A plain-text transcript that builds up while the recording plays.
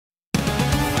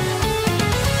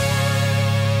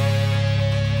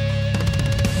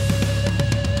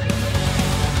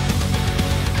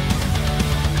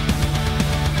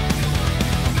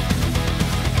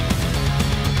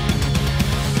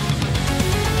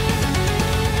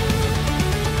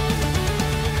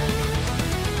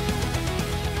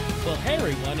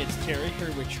Terry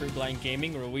here with TrueBlind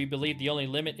Gaming, where we believe the only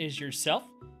limit is yourself.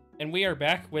 And we are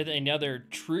back with another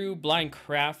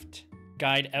TrueBlindCraft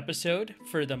guide episode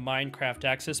for the Minecraft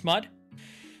Access mod.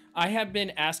 I have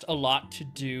been asked a lot to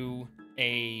do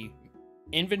a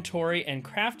inventory and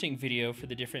crafting video for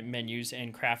the different menus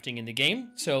and crafting in the game,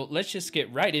 so let's just get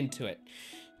right into it.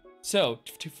 So,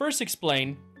 to first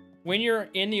explain, when you're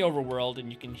in the overworld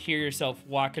and you can hear yourself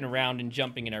walking around and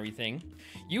jumping and everything,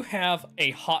 you have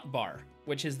a hotbar,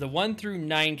 which is the 1 through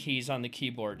 9 keys on the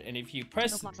keyboard. And if you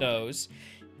press those,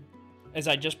 as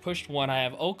I just pushed 1, I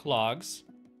have oak logs.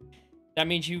 That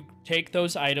means you take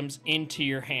those items into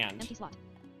your hand.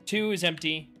 2 is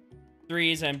empty.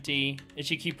 3 is empty. As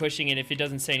you keep pushing it, if it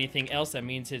doesn't say anything else, that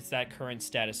means it's that current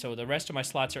status. So the rest of my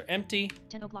slots are empty.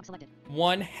 10 oak logs selected.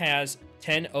 1 has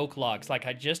 10 oak logs, like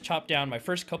I just chopped down my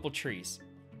first couple trees.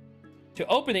 To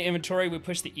open the inventory, we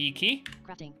push the E key.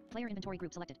 Crafting. Player inventory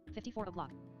group selected. 54 oak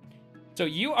log. So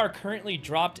you are currently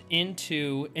dropped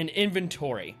into an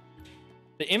inventory.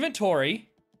 The inventory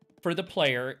for the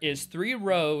player is 3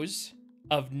 rows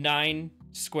of 9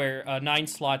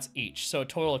 slots each. So a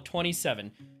total of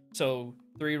 27. So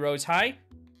 3 rows high,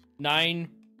 9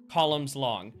 columns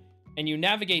long. And you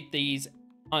navigate these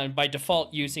by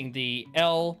default using the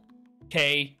L,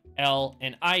 K, L,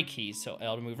 and I keys. So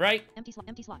L to move right. Empty slot,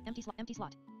 empty slot, empty slot, empty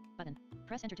slot. Button.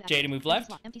 Press enter to J to move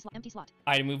left. Empty slot, empty slot, empty slot.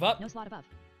 I to move up. No slot above.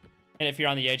 And if you're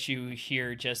on the edge, you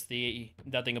hear just the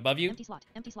nothing above you. Empty slot,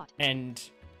 empty slot. And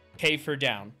K for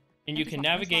down. And you can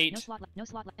navigate no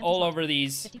slot, all over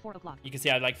these. 54 oak log. You can see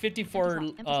I have like 54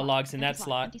 logs in that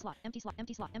slot. Empty slot, empty slot,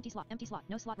 empty slot, empty slot, empty slot,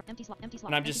 no slot, empty slot, empty slot.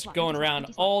 And I'm just going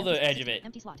around all the edge of it.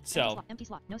 Empty slot, So empty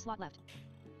slot, no slot left.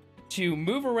 to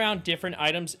move around different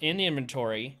items in the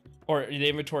inventory, or the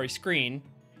inventory screen,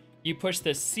 you push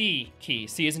the C key.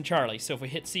 C is in Charlie. So if we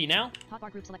hit C now,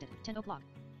 Hotbar group selected. 10 oak log.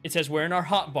 it says we're in our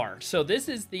hotbar. So this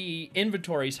is the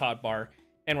inventory's hotbar,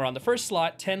 and we're on the first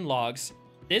slot, 10 logs.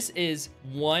 This is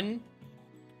 1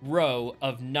 row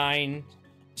of 9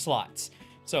 slots.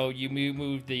 So you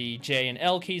move the J and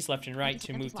L keys left and right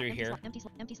to move through here. Empty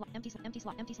slot, empty slot, empty slot, empty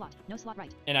slot, empty slot, no slot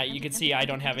right. And you can see I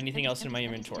don't have anything else in my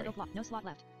inventory. No slot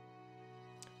left.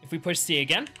 If we push C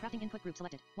again, Crafting input group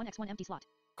selected. 1x1 empty slot.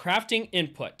 crafting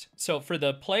input. So for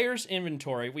the player's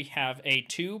inventory, we have a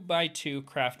 2x2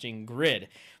 crafting grid.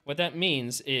 What that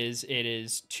means is it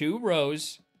is 2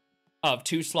 rows of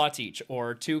 2 slots each,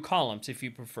 or 2 columns if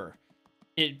you prefer.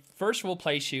 It first will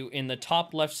place you in the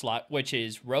top left slot, which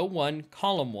is row 1,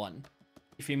 column 1.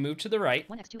 If you move to the right,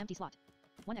 1x2 empty slot.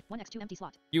 1x2 empty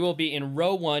slot. you will be in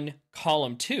row 1,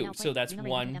 column 2. Now So that's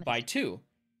 1 by 2.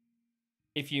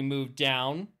 If you move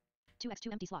down,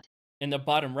 2x2 empty slot. in the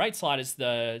bottom right slot is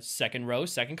the second row,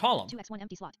 second column. 2x1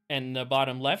 empty slot. And the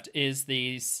bottom left is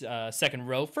the second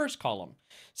row, first column.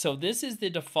 So this is the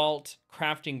default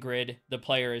crafting grid the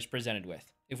player is presented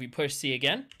with. If we push C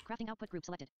again, Crafting output group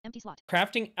selected. Empty slot.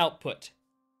 crafting output.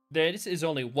 This is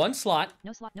only 1 slot.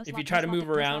 No slot, no slot. If you try to move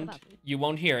no slot around, above. you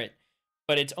won't hear it.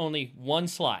 But it's only 1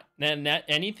 slot. And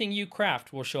anything you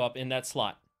craft will show up in that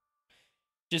slot.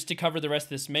 Just to cover the rest of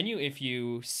this menu, if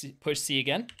you push C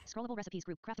again, Scrollable recipes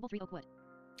group. Craftable 3 oak wood.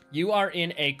 you are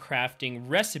in a crafting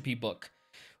recipe book,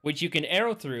 which you can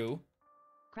arrow through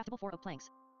Craftable 4 oak planks.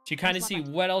 to kind of see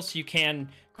what else you can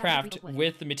craft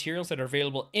with the materials that are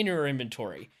available in your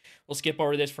inventory. We'll skip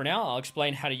over this for now. I'll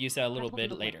explain how to use that a little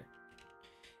bit later.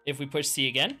 If we push C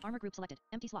again, Armor group selected.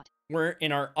 Empty slot. we're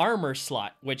in our armor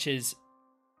slot, which is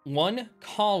 1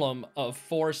 column of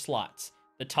 4 slots.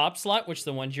 The top slot, which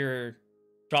the ones you're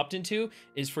dropped into,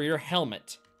 is for your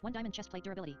helmet. 1 diamond chest plate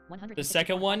durability. 100. The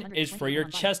second one is for your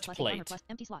chest plate.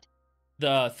 Empty slot.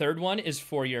 The third one is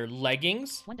for your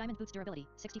leggings. 1 diamond boots durability.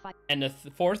 65. And the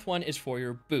fourth one is for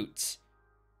your boots.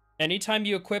 Anytime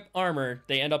you equip armor,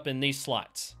 they end up in these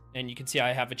slots. And you can see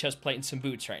I have a chest plate and some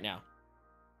boots right now.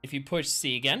 If you push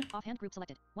C again, Offhand group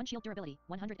selected. 1 shield durability.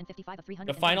 155 of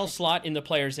 300. the final slot in the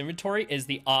player's inventory is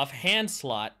the offhand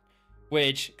slot,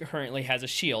 which currently has a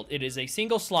shield. It is a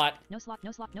single slot, No slot,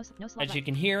 no slot, no slot as left. you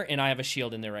can hear, and I have a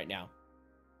shield in there right now.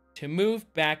 To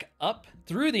move back up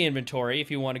through the inventory,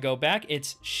 if you want to go back,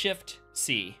 it's Shift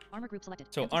C. Armor group selected.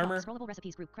 So Empty armor, slot. Scrollable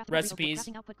recipes group. Craftable recipes,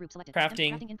 crafting output group selected.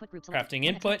 crafting, input group selected. crafting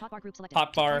input, hotbar group selected.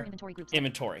 hotbar, Player inventory group selected.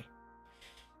 inventory.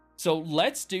 So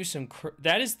let's do some,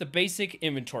 that is the basic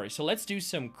inventory. So let's do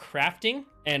some crafting,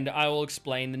 and I will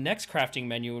explain the next crafting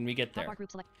menu when we get there. Hotbar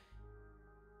group select.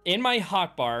 In my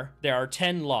hotbar, there are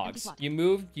 10 logs.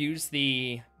 You use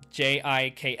the J,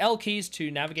 I, K, L keys to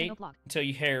navigate until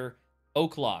you hear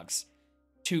oak logs.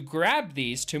 To grab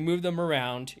these, to move them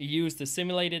around, use the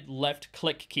simulated left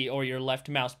click key or your left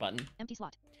mouse button. Empty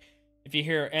slot. If you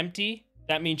hear empty,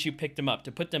 that means you pick them up.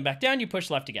 To put them back down, you push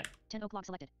left again. 10 oak log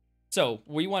selected. So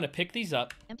we want to pick these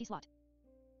up, Empty slot.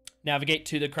 navigate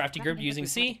to the crafting grid using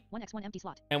C, 1x1 empty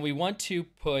slot. and we want to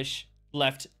push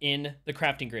left in the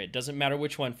crafting grid. Doesn't matter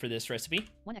which one for this recipe.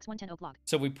 1x1 10 oak log.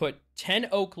 So we put 10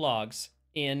 oak logs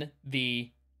in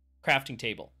the crafting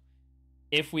table.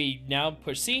 If we now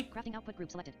push C, Crafting output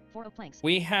group selected. 4 oak planks.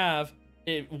 we have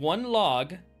one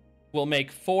log will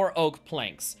make 4 oak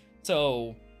planks.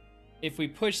 So if we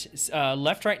push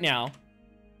left right now,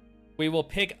 we will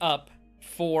pick up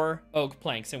 4 oak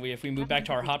planks. And if we move back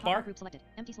to our hotbar, Group selected.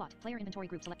 Empty slot. Player inventory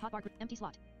group select. Hotbar group. Empty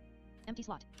slot. Empty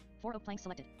slot. 4 oak planks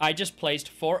selected. I just placed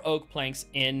 4 oak planks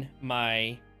in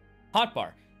my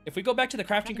hotbar. If we go back to the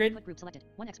crafting grid, Input group selected.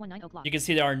 1x1 9 oak log. you can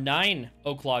see there are 9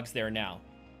 oak logs there now.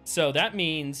 So that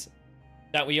means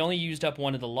that we only used up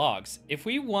one of the logs. If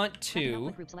we want Crafting to,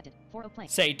 output group selected. 4 oak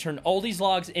planks. say, turn all these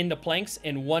logs into planks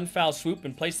in one foul swoop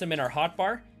and place them in our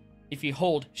hotbar, if you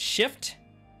hold Shift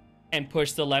and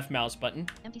push the left mouse button,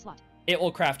 Empty slot. it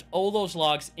will craft all those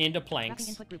logs into Crafting planks.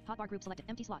 input group. Hotbar group selected.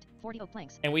 Empty slot. 40 oak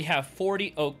planks. And we have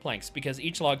 40 oak planks because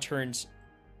each log turns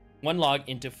one log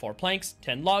into 4 planks,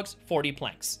 10 logs, 40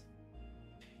 planks.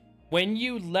 When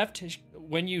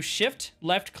you shift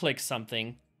left click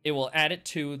something, it will add it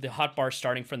to the hotbar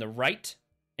starting from the right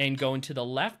and going to the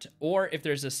left, or if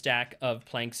there's a stack of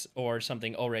planks or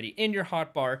something already in your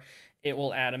hotbar, it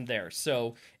will add them there.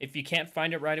 So if you can't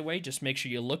find it right away, just make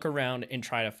sure you look around and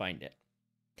try to find it.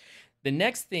 The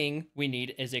next thing we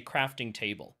need is a crafting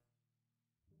table.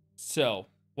 So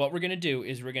what we're going to do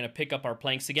is we're going to pick up our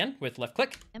planks again with left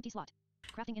click. Empty slot.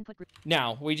 Crafting input group.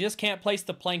 Now, we just can't place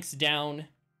the planks down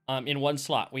in one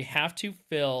slot. We have to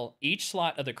fill each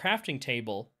slot of the crafting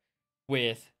table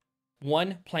with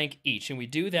 1 plank each, and we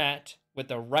do that with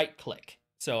the right click.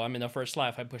 So I'm in the first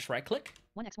slot. If I push right click,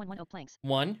 1x1 1 oak planks.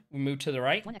 1, we move to the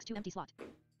right, 1x2 empty slot.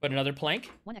 put another plank,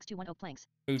 1x2 1 oak planks.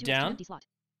 move 2x2 down, empty slot.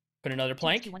 put another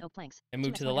plank, 2x2 1 oak planks. and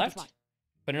move to 2x1 the empty left, slot.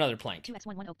 put another plank.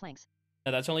 2x1 1 oak planks.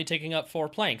 Now that's only taking up 4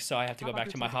 planks, so I have to go Hotbar back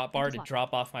to group my selected. hotbar Empty to slot.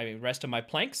 drop off my rest of my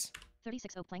planks.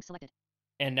 36 oak planks selected.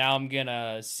 And now I'm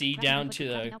gonna see Crafting down input to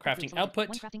group. the Crafting crafting group selected. output.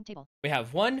 1 crafting table. We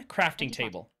have 1 crafting Empty slot.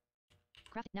 table.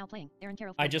 Craft now playing. Aaron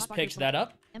Carroll. I just Hotbar group picked that selected.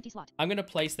 up. Empty slot. I'm gonna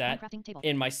place 1 that crafting table.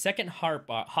 in my second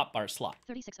hotbar slot.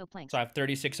 36 oak planks. So I have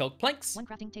 36 oak planks 1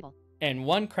 crafting table. and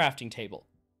 1 crafting table.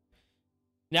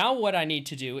 Now what I need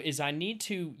to do is I need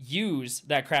to use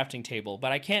that crafting table,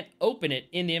 but I can't open it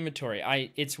in the inventory.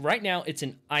 It's right now it's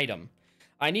an item.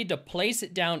 I need to place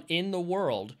it down in the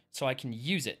world so I can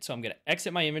use it. So I'm gonna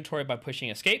exit my inventory by pushing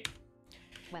escape.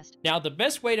 West. Now the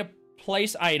best way to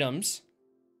place items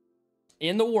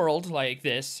in the world like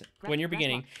this when you're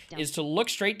beginning Down. is to look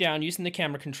straight down using the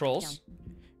camera controls.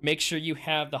 Make sure you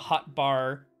have the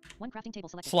hotbar 1 crafting table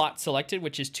selected. slot selected,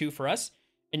 which is 2 for us.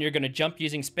 And you're going to jump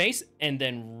using space and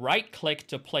then right click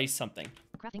to place something.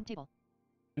 Crafting table.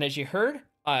 And as you heard,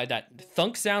 that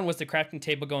thunk sound was the crafting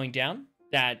table going down.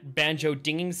 That banjo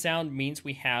dinging sound means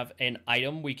we have an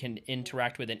item we can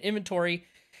interact with in inventory.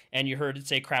 And you heard it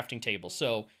say crafting table.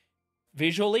 So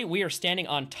visually, we are standing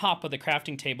on top of the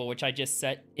crafting table, which I just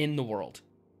set in the world.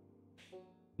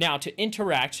 Now, to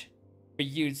interact, we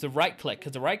use the right click,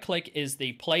 because the right click is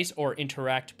the place or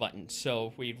interact button.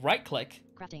 So we right click.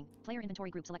 Crafting. Player inventory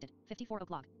group selected. 54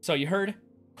 oak log. So you heard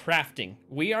crafting.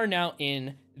 We are now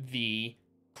in the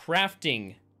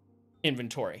crafting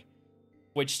inventory,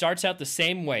 which starts out the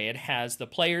same way. It has the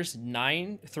player's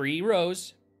 3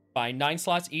 rows by 9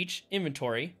 slots each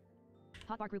inventory.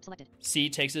 Hotbar group selected. C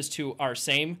takes us to our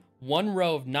same 1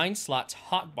 row of 9 slots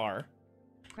hotbar,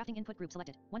 Crafting input group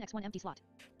selected. 1x1 empty slot.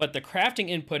 but the crafting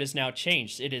input is now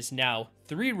changed. It is now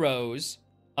 3 rows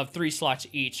of 3 slots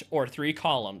each, or 3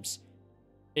 columns,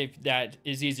 if that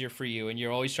is easier for you. And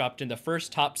you're always dropped in the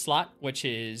first top slot, which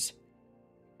is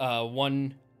row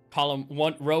 1 column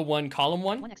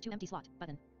 1. 1x2 empty slot.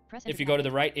 Button. Press If you go to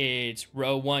the right, it's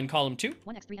row 1 column 2,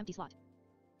 1x3 empty slot.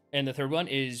 and the third one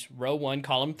is row 1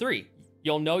 column 3.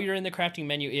 You'll know you're in the crafting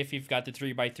menu if you've got the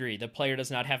 3x3. The player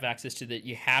does not have access to that.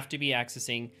 You have to be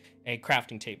accessing a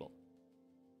crafting table.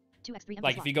 2x3 empty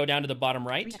Like slot. if you go down to the bottom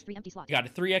right, 3x3 empty slot. you got a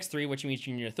 3x3, which means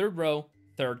you're in your 3rd row,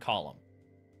 3rd column.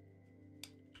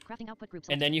 Crafting output group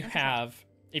selected. And then you Empty slot. have,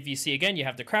 if you see again, you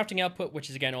have the crafting output, which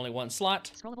is again only 1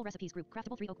 slot. Scrollable recipes group.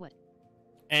 Craftable 3 oak wood.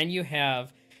 And you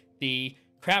have the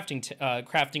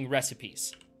crafting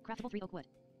recipes. Craftable 3 oak wood.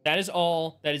 That is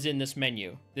all that is in this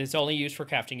menu. It's only used for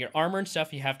crafting. Your armor and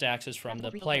stuff you have to access from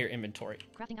the player inventory.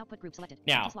 Crafting output group selected.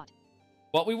 Now, Empty slot.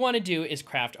 what we want to do is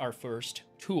craft our first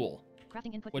tool,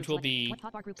 Crafting input which group will be selected.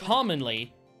 Hotbar group selected.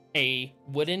 commonly a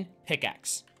wooden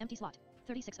pickaxe. Empty slot.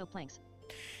 36 oak planks.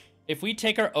 If we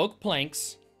take our oak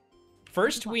planks,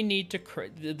 First, we need to...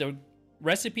 The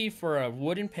recipe for a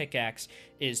wooden pickaxe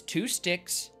is 2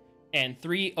 sticks and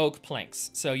 3 oak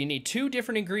planks. So you need 2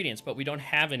 different ingredients, but we don't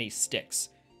have any sticks.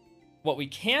 What we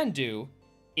can do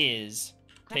is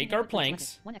take our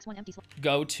planks,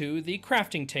 go to the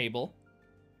crafting table.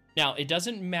 Now, it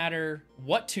doesn't matter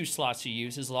what 2 slots you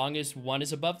use as long as one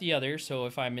is above the other. So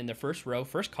if I'm in the first row,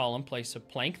 first column, place a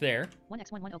plank there.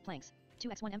 1x1 oak planks.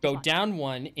 2x1 empty Go slot. down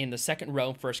 1 in the second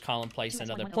row, first column, place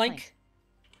another plank.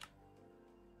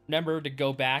 Remember to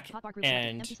go back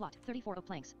and empty slot. 34 oak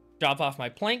planks. drop off my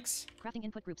planks. Crafting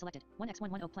input group selected.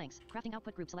 1x1 oak planks. Crafting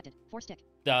output group selected. 4 stick.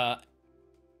 The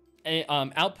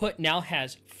output now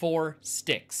has 4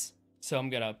 sticks. So I'm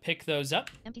going to pick those up.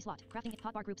 Empty slot. Crafting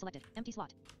hotbar group selected. Empty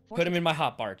slot. Put them in my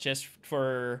hotbar just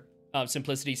for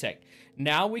simplicity's sake.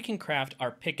 Now we can craft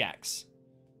our pickaxe.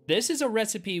 This is a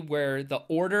recipe where the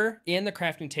order in the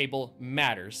crafting table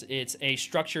matters. It's a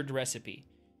structured recipe.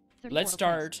 Let's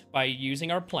start by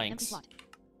using our planks.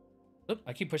 Oop,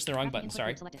 I keep pushing the wrong button,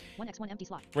 sorry. 1x1 empty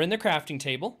slot. We're in the crafting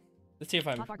table. Let's see if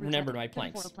I remembered my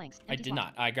planks. I did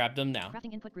not. I grabbed them now.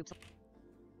 Crafting input groups.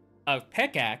 A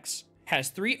pickaxe has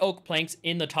 3 oak planks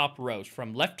in the top rows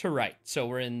from left to right. So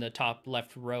we're in the top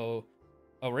left row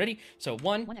already. So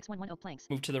 1x1 oak planks.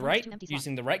 Move to the right,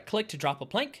 using the right click to drop a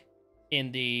plank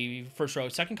in the first row,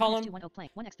 second column.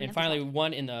 And finally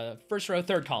 1 in the first row,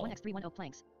 third column. 1x3 oak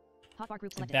planks. Hotbar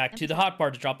group And selected. back to the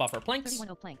hotbar to drop off our planks.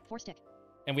 31 oak plank. 4 stick.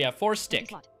 And we have 4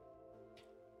 stick.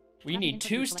 We need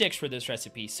 2 sticks for this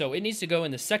recipe, so it needs to go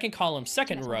in the second column,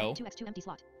 second row. 2x2 empty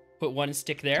slot. Put 1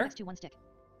 stick there. 2x2 1 stick.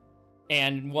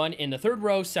 And 1 in the third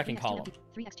row, second column.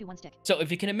 3x2 1 stick. So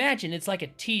if you can imagine, it's like a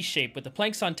T shape with the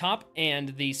planks on top,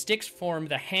 and the sticks form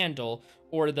the handle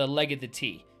or the leg of the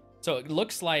T. So it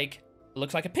looks like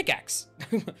a pickaxe.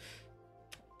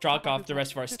 Drop off the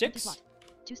rest of our sticks.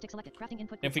 2 sticks selected. Crafting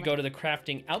input. If we go to the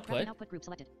crafting output, output group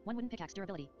selected. 1 wooden pickaxe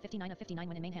durability. 59 of 59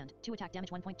 when in main hand. 2 attack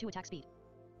damage. 1.2 attack speed.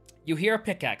 you hear a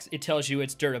pickaxe. It tells you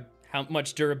its how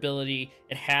much durability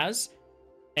it has,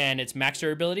 and its max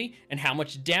durability, and how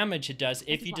much damage it does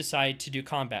if you decide to do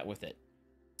combat with it.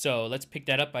 So let's pick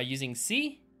that up by using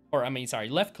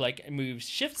left click and move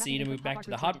Shift C to move back to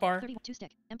the hotbar.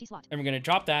 And we're going to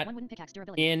drop that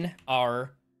in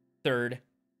our third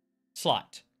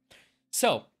slot.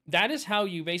 So that is how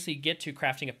you basically get to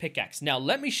crafting a pickaxe. Now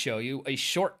let me show you a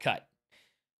shortcut.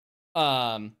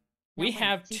 We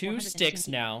have 2 sticks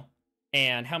now,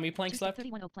 and how many planks left?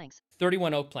 31 oak planks.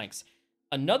 31 oak planks.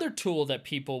 Another tool that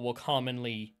people will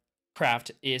commonly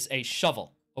craft is a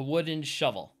shovel, a wooden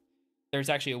shovel. There's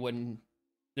actually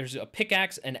there's a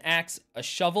pickaxe, an axe, a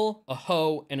shovel, a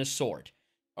hoe, and a sword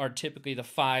are typically the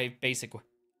 5 basic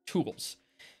tools.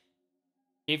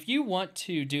 If you want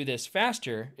to do this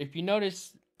faster, if you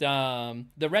notice the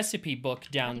recipe book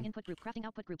down,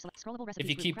 if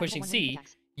you keep pushing C,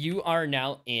 you are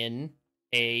now in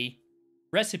a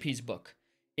recipes book.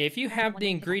 If you have the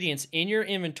ingredients in your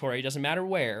inventory, doesn't matter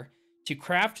where, to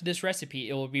craft this recipe,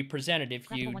 it will be presented if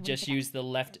you just use the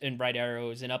left and right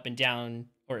arrows and up and down,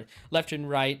 or left and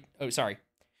right,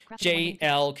 J,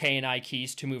 L, K, and I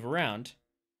keys to move around.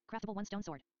 Craftable 1 stone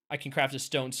sword. I can craft a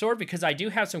stone sword because I do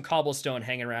have some cobblestone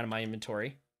hanging around in my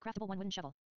inventory. Craftable 1 wooden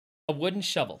shovel. A wooden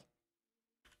shovel.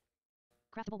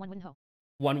 Craftable 1 wooden hoe.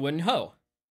 1 wooden hoe.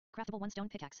 Craftable 1 stone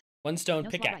pickaxe. 1 stone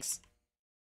pickaxe.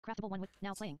 Craftable 1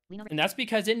 now playing. And that's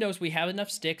because it knows we have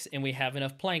enough sticks and we have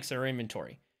enough planks in our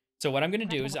inventory. So what I'm going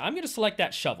to do is I'm going to select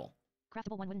that shovel.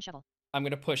 Craftable 1 wooden shovel. I'm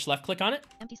going to push left click on it.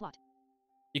 Empty slot.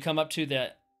 You come up to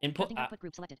the input, output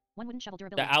group selected. 1 wooden shovel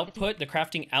durability. the output, the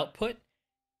crafting output.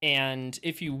 And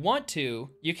if you want to,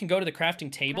 you can go to the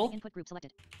crafting table. Crafting input group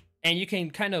selected. And you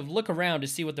can kind of look around to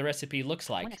see what the recipe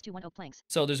looks like. 1x2 1 oak planks.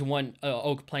 So there's 1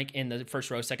 oak plank in the first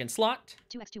row, second slot.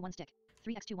 2x2 1 stick.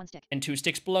 3x2 1 stick. And 2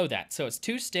 sticks below that. So it's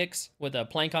 2 sticks with a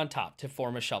plank on top to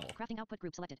form a shovel. Crafting output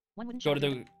group selected. 1 wooden Go shovel.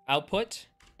 to the output.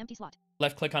 Empty slot.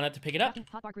 Left click on it to pick it up.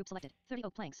 Hotbar group selected. 30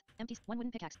 oak planks. Empty. 1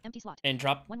 wooden pickaxe. Empty slot. And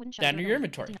drop that into your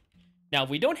inventory. Now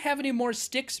we don't have any more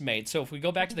sticks made, so if we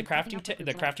go back to the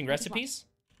crafting recipes.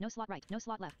 No slot right. No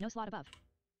slot left. No slot above.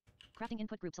 Crafting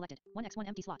input group selected. 1x1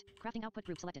 empty slot. Crafting output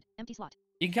group selected. Empty slot.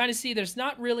 You can kind of see there's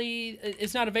not really,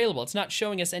 it's not available. It's not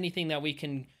showing us anything that we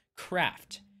can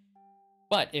craft.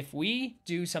 But if we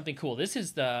do something cool, this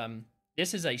is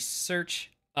a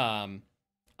search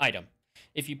item.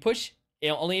 If you push,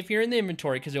 only if you're in the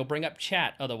inventory, because it'll bring up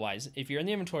chat otherwise. If you're in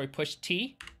the inventory, push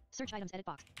T. Search items edit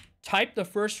box. Type the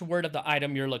first word of the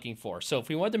item you're looking for. So if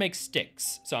we want to make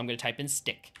sticks, so I'm going to type in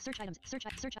stick. Search items, search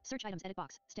items edit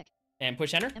box, stick. And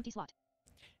push enter. Empty slot.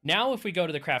 Now if we go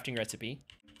to the crafting recipe.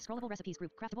 Scrollable recipes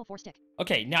group, craftable 4 stick.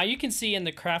 Okay, now you can see in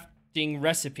the crafting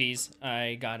recipes,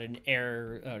 I got an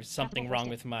error or something wrong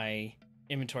with my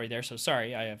inventory there, so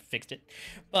sorry, I have fixed it.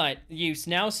 But you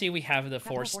now see we have the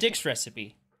 4 sticks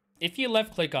recipe. If you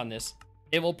left click on this,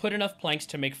 it will put enough planks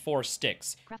to make 4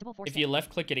 sticks. If you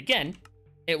left click it again,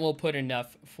 it will put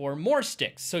enough for more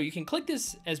sticks. So you can click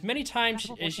this as many times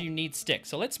as you need sticks.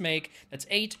 So let's make, that's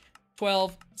 8,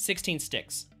 12, 16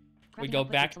 sticks. We go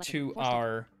back to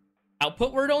our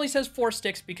output where it only says 4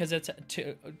 sticks because it's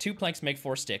 2 planks make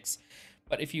 4 sticks.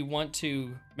 But if you want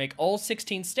to make all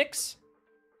 16 sticks,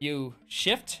 you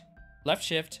shift, left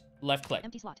click.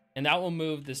 Empty slot. And that will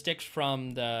move the sticks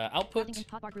from the output.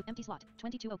 Hotbar group empty slot.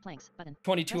 22 oak planks button.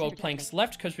 22 oak planks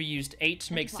left because we used 8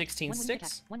 to make 16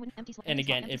 sticks. And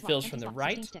again, it fills from the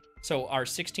right. So our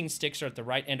 16 sticks are at the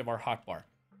right end of our hotbar.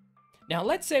 Now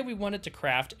let's say we wanted to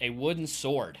craft a wooden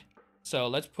sword. So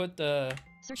let's put the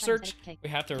search. We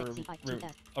have to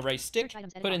erase stick,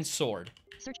 put in sword.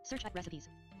 Search recipes.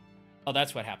 Oh,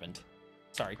 that's what happened.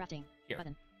 Sorry. Crafting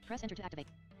button. Press enter to activate.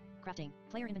 Crafting.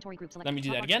 Player inventory group select. Let me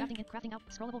do that again. Crafting out.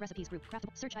 Scrollable recipes group.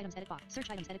 Craftable. Search items edit box. Search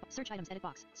items edit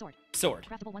box. Sword. Sword.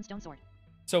 Craftable 1 stone sword.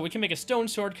 So we can make a stone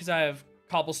sword because I have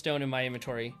cobblestone in my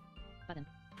inventory. Button.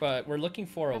 But we're looking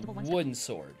for a wooden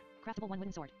sword. Craftable 1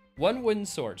 wooden sword. 1 wooden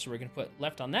sword. So we're going to put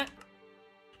left on that.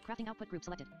 Crafting output group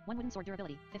selected. 1 wooden sword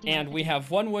durability. 15 and we have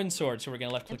 1 wooden sword, so we're going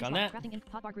to left click on that. Crafting in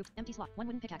hotbar group. Empty slot. 1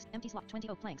 wooden pickaxe. Empty slot. 20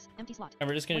 oak planks. Empty slot. And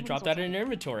we're just going to drop that in our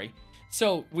inventory.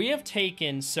 So we have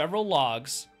taken several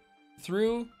logs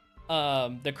through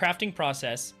the crafting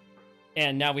process,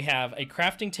 and now we have a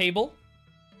crafting table.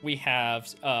 We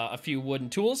have a few wooden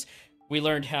tools. We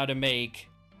learned how to make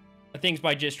things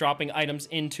by just dropping items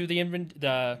into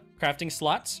the crafting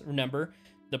slots. Remember,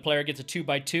 the player gets a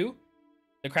 2x2.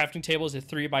 The crafting table is a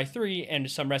 3x3,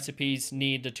 and some recipes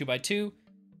need the 2x2.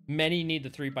 Many need the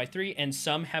 3x3, and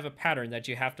some have a pattern that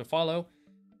you have to follow.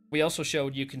 We also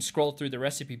showed you can scroll through the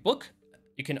recipe book.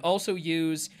 You can also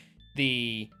use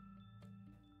the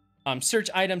search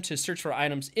item to search for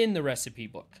items in the recipe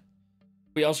book.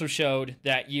 We also showed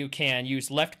that you can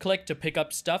use left click to pick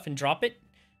up stuff and drop it,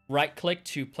 right click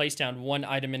to place down 1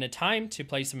 item at a time to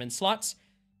place them in slots,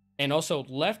 and also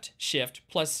left shift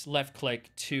plus left click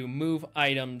to move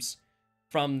items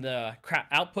from the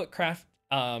output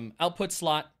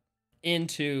slot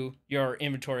into your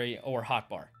inventory or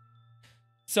hotbar.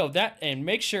 So that, and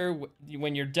make sure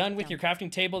when you're done with your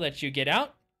crafting table that you get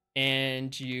out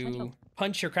and you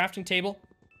punch your crafting table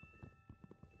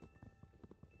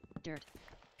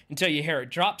until you hear it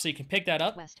drop, so you can pick that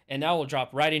up, and that will drop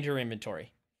right into your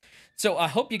inventory. So I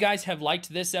hope you guys have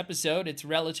liked this episode. It's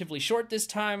relatively short this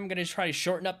time. I'm going to try to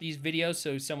shorten up these videos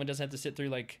so someone doesn't have to sit through,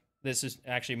 like, this is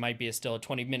actually might be still a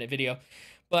 20-minute video.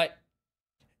 But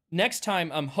next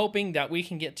time, I'm hoping that we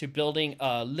can get to building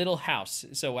a little house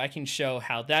so I can show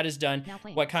how that is done,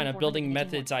 what kind of building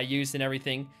methods I used and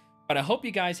everything. But I hope you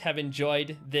guys have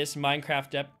enjoyed this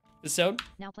Minecraft episode.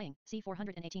 Now playing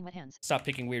C418 wet hands. Stop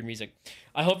picking weird music.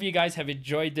 I hope you guys have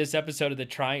enjoyed this episode of the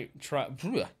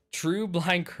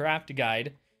TrueBlindCraft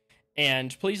guide,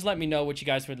 and please let me know what you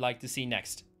guys would like to see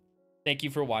next. Thank you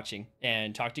for watching,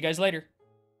 and talk to you guys later.